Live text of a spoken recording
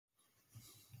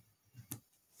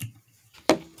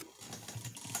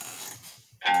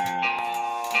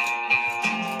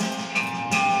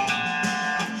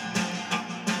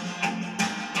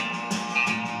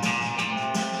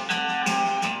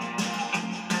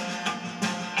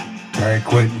Hey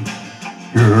Quentin,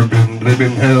 you've been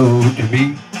living hell to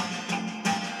me.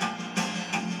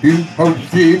 You've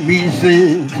hosted me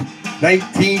since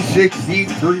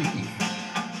 1963.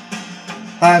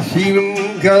 I've seen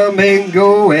them come and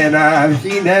go, and I've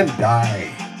seen them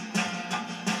die.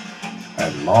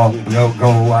 And long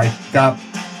ago I stopped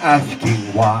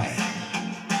asking why.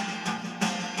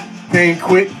 Can't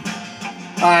quit,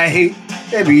 I hate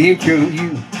every inch of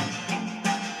you.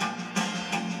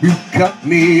 You cut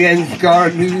me and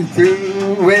scarred me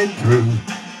through and through.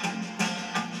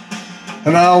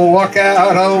 And I'll walk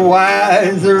out a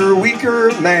wiser,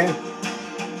 weaker man.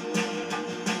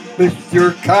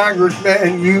 Mr.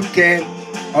 Congressman, you can't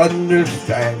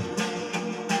understand.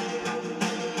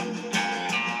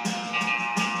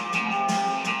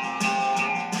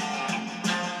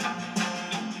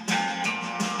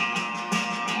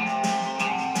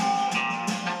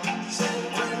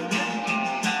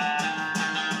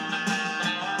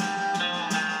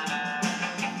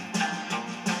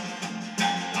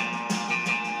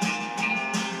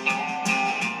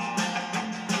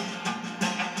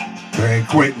 Hey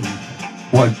Quentin,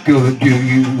 what good do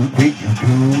you think you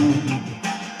do?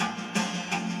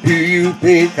 Do you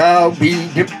think I'll be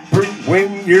different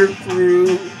when you're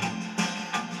through?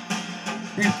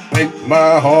 You break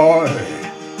my heart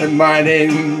and might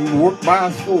even work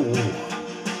my soul,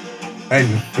 and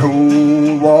the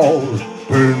stone walls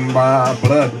turn my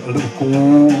blood a little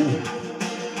cold.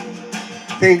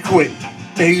 Can't quit,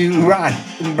 may you rot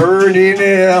and burn in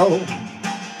hell.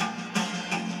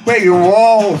 May your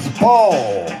walls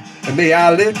fall, and may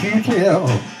I live to tell.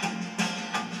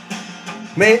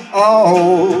 May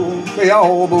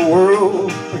all the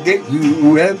world forget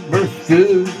you ever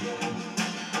stood.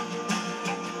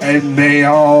 And may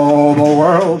all the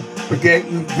world forget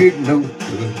you did no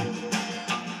good.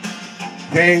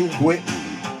 Can't quit,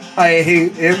 I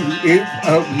hate every inch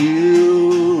of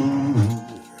you.